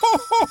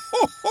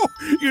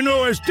You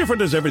know, as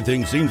different as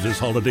everything seems this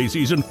holiday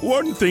season,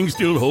 one thing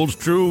still holds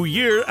true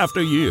year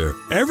after year.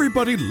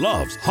 Everybody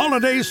loves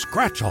holiday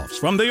scratch-offs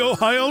from the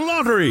Ohio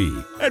Lottery.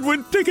 And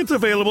with tickets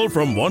available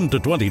from $1 to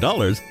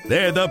 $20,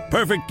 they're the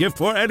perfect gift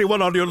for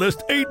anyone on your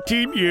list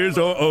 18 years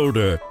or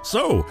older.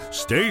 So,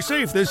 stay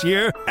safe this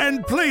year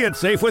and play it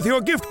safe with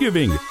your gift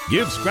giving.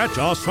 Give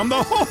scratch-offs from the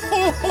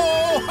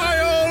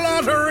Ohio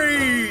Lottery!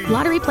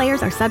 Lottery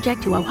players are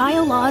subject to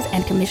Ohio laws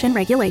and commission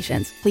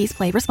regulations. Please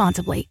play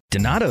responsibly.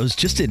 Donato's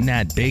just didn't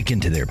add bacon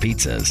to their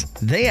pizzas.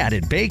 They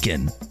added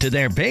bacon to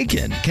their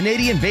bacon.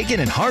 Canadian bacon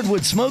and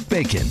hardwood smoked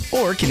bacon.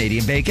 Or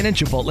Canadian bacon and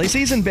Chipotle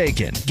seasoned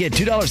bacon. Get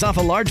 $2 off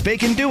a large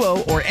bacon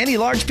duo or any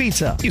large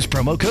pizza. Use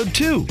promo code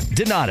 2.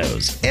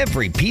 Donato's.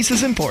 Every piece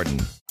is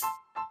important.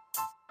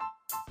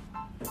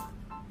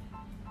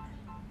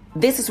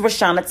 This is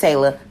Rashana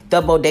Taylor,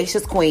 the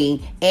Bodacious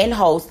Queen and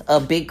host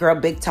of Big Girl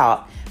Big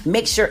Talk.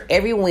 Make sure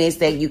every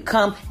Wednesday you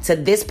come to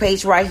this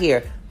page right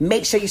here.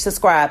 Make sure you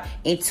subscribe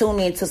and tune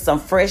in to some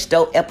fresh,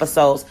 dope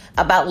episodes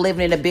about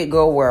living in a big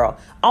girl world.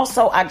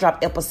 Also, I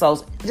drop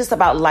episodes just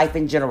about life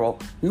in general.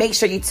 Make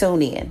sure you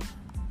tune in.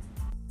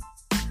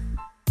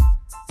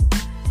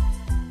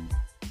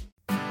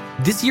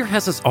 This year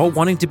has us all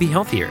wanting to be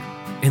healthier,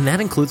 and that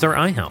includes our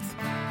eye health.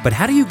 But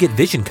how do you get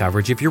vision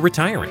coverage if you're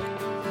retiring?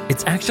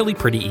 It's actually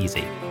pretty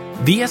easy.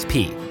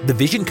 VSP, the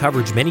vision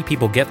coverage many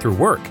people get through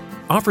work,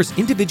 offers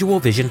individual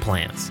vision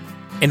plans.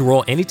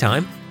 Enroll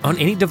anytime, on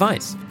any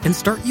device, and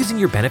start using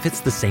your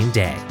benefits the same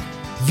day.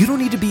 You don't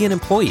need to be an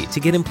employee to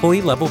get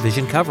employee-level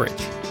vision coverage.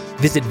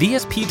 Visit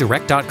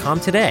VSPDirect.com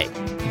today.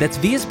 That's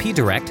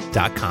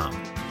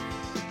VSPDirect.com.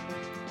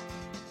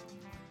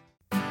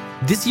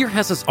 This year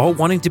has us all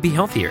wanting to be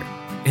healthier,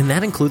 and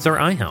that includes our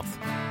eye health.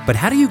 But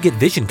how do you get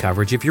vision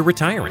coverage if you're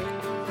retiring?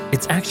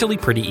 It's actually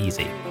pretty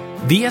easy.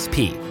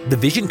 VSP, the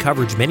vision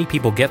coverage many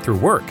people get through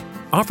work,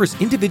 offers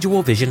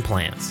individual vision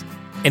plans.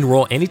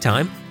 Enroll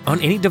anytime, on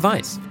any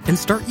device, and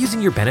start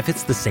using your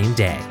benefits the same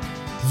day.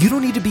 You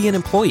don't need to be an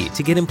employee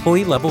to get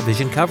employee-level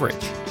vision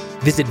coverage.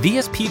 Visit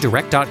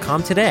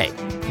VSPDirect.com today.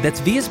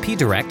 That's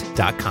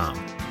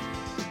VSPDirect.com.